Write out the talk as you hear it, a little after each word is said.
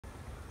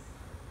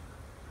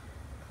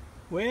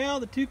Well,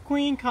 the two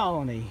queen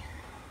colony.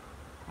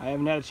 I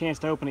haven't had a chance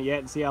to open it yet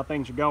and see how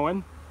things are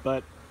going,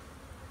 but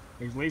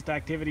there's least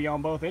activity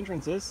on both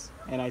entrances,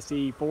 and I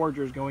see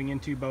foragers going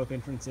into both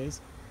entrances.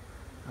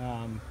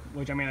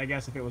 Which, I mean, I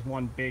guess if it was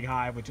one big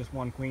hive with just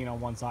one queen on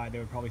one side, they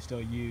would probably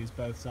still use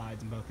both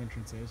sides and both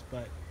entrances,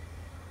 but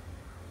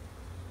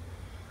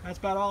that's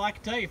about all I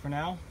can tell you for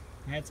now.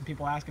 I had some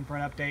people asking for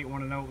an update,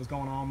 want to know what was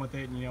going on with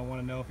it, and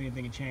want to know if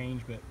anything had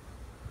changed, but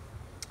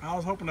I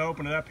was hoping to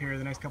open it up here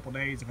the next couple of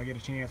days if I get a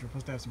chance. We're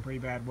supposed to have some pretty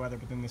bad weather,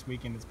 but then this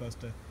weekend it's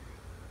supposed to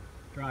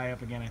dry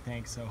up again, I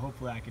think, so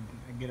hopefully I can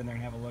get in there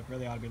and have a look.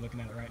 Really ought to be looking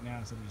at it right now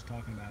instead of just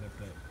talking about it,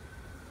 but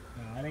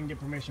I didn't get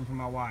permission from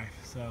my wife,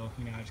 so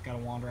I just got to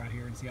wander out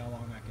here and see how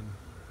long I can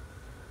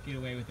get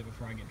away with it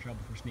before I get in trouble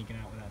for sneaking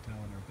out without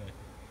telling her. But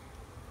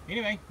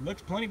anyway,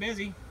 looks plenty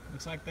busy.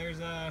 Looks like there's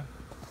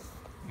oops,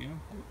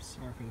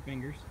 sorry for the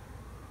fingers.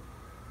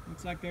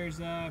 Looks like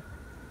there's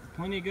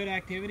plenty of good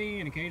activity,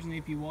 and occasionally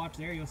if you watch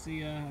there you'll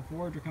see a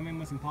forager come in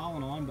with some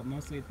pollen on, but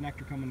mostly it's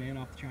nectar coming in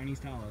off the Chinese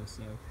tallow,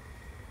 so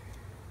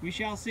we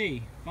shall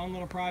see. Fun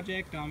little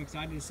project. I'm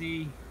excited to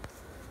see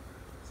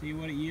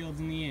what it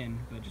yields in the end,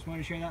 but just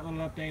wanted to share that little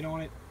update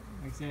on it.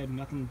 Like I said,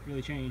 nothing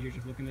really changed. You're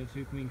just looking at a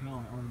two-queen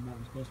colony, or what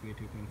was supposed to be a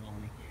two-queen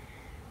colony,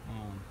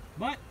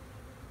 but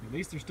at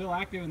least they're still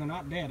active and they're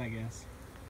not dead, I guess.